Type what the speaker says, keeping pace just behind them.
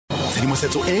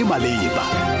tshedimosetso e maleba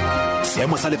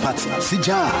seemo sa lefatshe se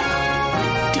jang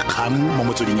dikgang mo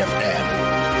Motsweding FM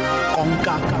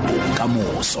konka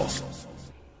bokamoso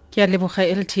ke a leboga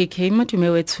LTK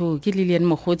motumewetso ke Lillian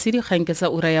Mogotsi dikgang ke sa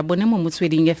ura ya bone mo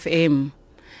Motsweding FM.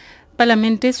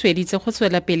 Parlamente sweditse go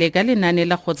tswela pele ka lenane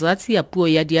la go tsatsi ya puo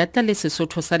ya diatla le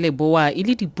Sesotho sa Leboa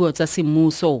ile dipuo tsa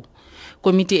semmuso.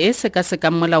 Komiti e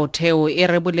sekasekang molaotheo e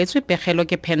reboletswe pegelo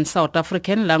ke Pan South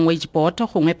African Language Board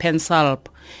gongwe PanSALB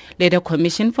le the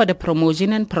Commission for the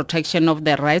Promotion and Protection of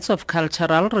the Rights of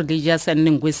Cultural, Religious and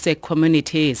Linguistic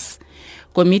Communities.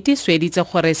 Komiti sweditse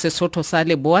gore Sesotho sa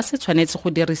Leboa se tshwanetse go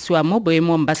dirisiwa mo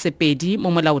boemong ba sepedi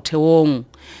mo molaotheong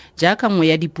jaaka nngwe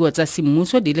ya dipuo tsa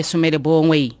semmuso di le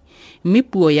 11 mme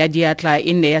puo ya diatla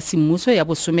e nne ya semmuso ya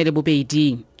bo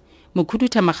 12.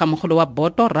 Mokhuduthamagamogolo wa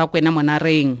boto Rakwena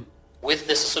Monareng. With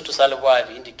the Sesotho sa Leboa, I've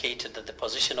indicated that the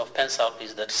position of PanSALB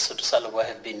is that Sesotho sa Leboa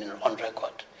have been on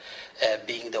record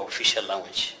being the official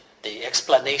language. The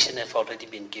explanation has already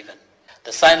been given.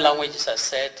 The sign languages, as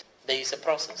said, there is a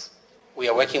process. We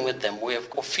are working with them. We have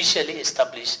officially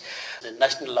established the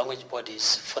national language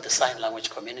bodies for the sign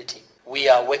language community. We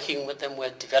are working with them.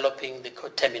 We're developing the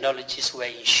terminologies.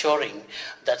 We're ensuring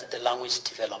that the language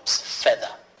develops further.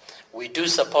 We do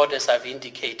support, as I've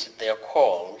indicated, their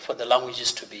call for the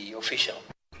languages to be official.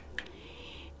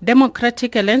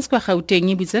 Democratic Alliance kwa Gauteng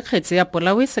e butse kgetse ya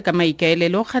polao se ka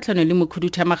maikaelelo kgatlhano le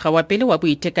mokhuduthamaga wa pele wa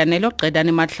boitekanelo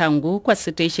Qedane Mahlangu kwa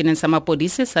stationeng sa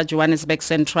mapodisi sa Johannesburg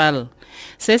Central.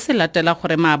 Se se latela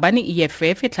gore maabane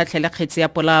EFF e tlhatlhele kgetse ya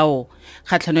polao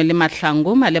kgatlhano le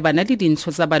Mahlangu malebana le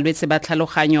dintsho tsa balwetse ba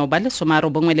tlhaloganyo ba le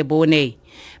 94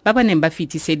 ba ba neng ba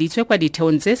fetiseditswe kwa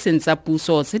ditheong tse seng tsa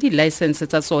puso tse di license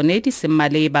tsa tsone di seng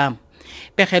maleba.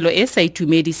 Pegelo e sa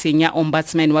itumediseng ya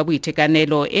ombudsman wa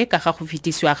boitekanelo e ka ga go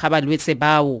fetisiwa ga balwetse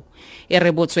bao e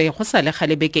rebotswe go sa le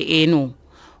galebeke eno.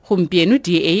 Gompieno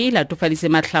DA e latofaditse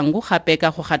Mahlangu gape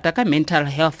ka go gataka Mental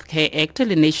Health Care Act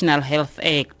le National Health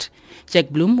Act. Jack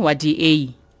Bloom wa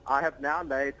DA. I have now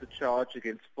laid the charge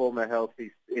against former Health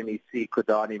MEC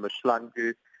Qedane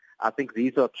Mahlangu. I think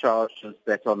these are charges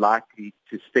that are likely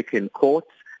to stick in court,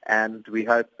 and we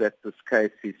hope that this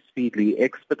case is speedily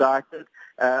expedited.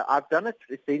 I've done it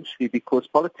essentially because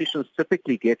politicians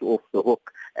typically get off the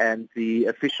hook and the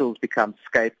officials become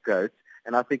scapegoats,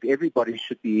 and I think everybody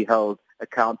should be held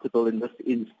accountable, in this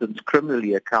instance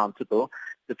criminally accountable.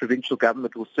 The provincial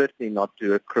government will certainly not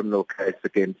do a criminal case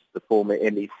against the former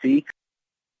MEC.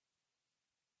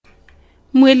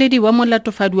 Moeledi wa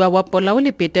molatofadiwa wa polao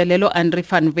le petelelo Andre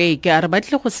van Wyk a re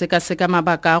batle go sekaseka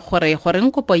mabaka gore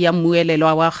goreng kopo ya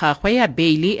mmuelelo wa gagwe ya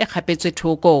beili e gapetswe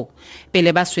thoko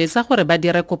pele ba swetsa gore ba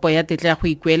dire kopo ya tetla ya go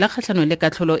ikuela kgatlhano le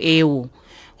katlholo eo.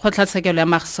 Kgotlatshekelo ya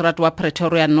Magistrate wa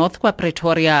Pretoria North kwa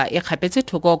Pretoria e gapetse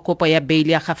thoko kopo ya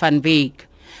beili ya ga Van Wyk.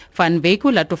 Van Wyk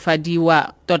o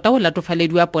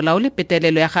latofalediwa polao le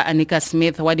petelelo ya ga Annika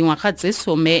Smith wa dingwaga tse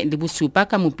 17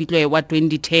 ka Mopitlwe wa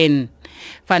 2010.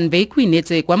 Van Wyk o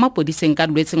inetse kwa mapodiseng ka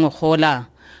Lwetse ngogola.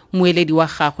 Moeledi wa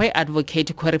gagwe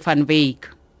Advocate Corey Van Wyk.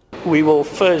 We will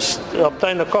first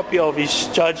obtain a copy of his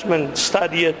judgment,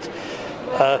 study it,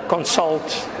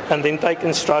 consult, and then take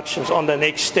instructions on the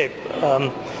next step.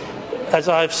 As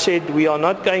I've said, we are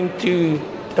not going to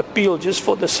appeal just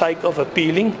for the sake of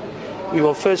appealing. We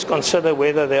will first consider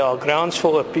whether there are grounds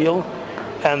for appeal,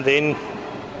 and then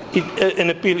an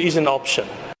appeal is an option.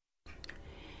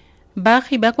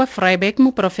 Baagi ba kwa Vryburg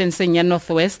mo profenseng ya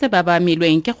Northwest ba ba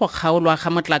amilweng ke go kgaolwa ga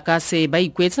motlakase ba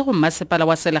ikuetse go Masepala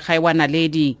wa selegae wa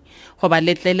Naledi go ba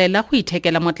letlelela go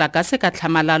ithekela motlakase ka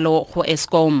tlhamalalo go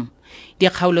Eskom.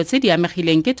 Dikgaolo tse di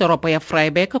amegileng ke toropo ya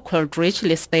Vryburg, Coldridge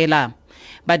le Stella.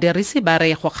 Badirisi ba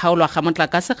re go kgaolwa ga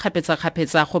motlakase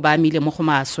kgapetsa go ba amile mo go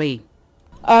maswe.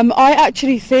 I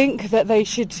actually think that they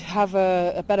should have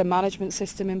a better management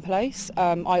system in place.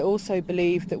 I also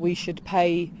believe that we should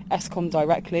pay Eskom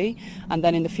directly, and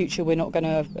then in the future we're not going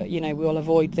to, we'll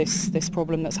avoid this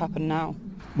problem that's happened now.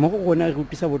 Mo go rona re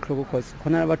utlwisa botlhoko cause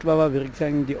gona le batho ba ba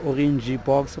berekisang di orange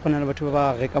box, gona le batho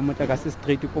ba ba reka motlakase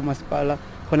straight ko Masepala,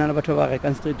 gona le batho ba ba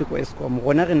rekang straight ko Eskom.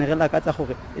 Rona re ne re lakatsa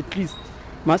gore at least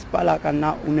Masepala ka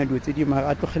nna una dilo tse di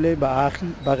mara tlogele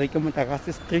baagi ba reke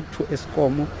motlakase straight to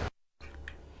Eskom.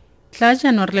 Tla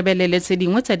jaanong re lebelele tse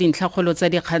dingwe tsa dintlhakgolo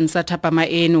tsa dikgang tsa thapama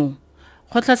eno.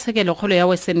 Kgotlatshekelo kgolo ya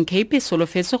Western Cape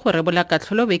solofetse go rebola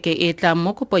katlholo beke e tla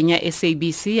mo kopong ya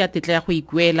SABC ya tetla ya go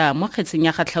ikuela mo kgetseng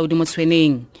ya gatlhaodi mo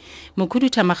tshweneng.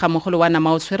 Mokhuduthamagamogolo wa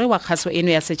nama o tshwere wa kgaso eno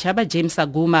ya setšhaba James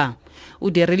Aguma o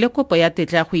dirile kopo ya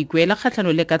tetla ya go ikuela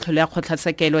kgatlhano le katlholo ya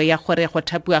kgotlatshekelo ya gore go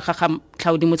thapiwa ga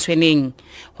gatlhaodi mo tshweneng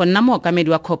go nna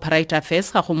mookamedi wa Corporate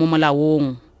Affairs ga go mo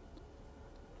molaong.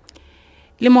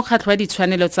 le mokgatlho wa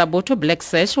ditshwanelo tsa botho Black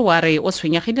Sash wa re o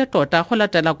tshwenyegile tota go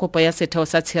latela kopo ya setheo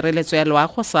sa tshireletso ya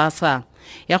loago SASSA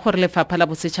ya gore lefapha la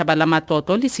bosetšhaba la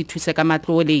matlotlo le se thuse ka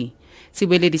matlole.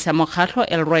 Sebueledi sa mokgatlho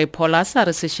Elroy Paulus a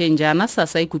re sešeng jaana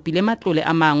SASSA e kopile matlole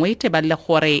a mangwe tebang le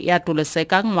gore e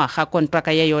atoloseka ngwaga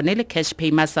kontraka ya yone le Cash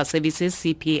Pay Master Services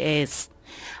CPS.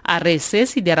 A re se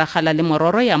se diragala le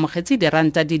mororo ya amogetse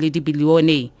diranta di le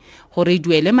dibilione gore e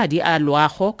duele madi a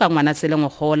loago ka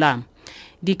Ngwanatsele-ngogola.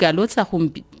 Dikalo tsa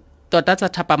tota tsa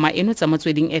thapama eno tsa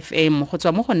Motsweding FM go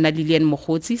tswa mo go nna Lillian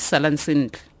Mogotsi salang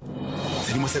sentle.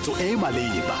 Tshedimosetso e e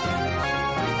maleba.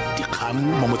 Dikgang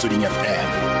mo Motsweding FM.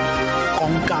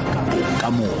 Konka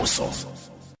bokamoso.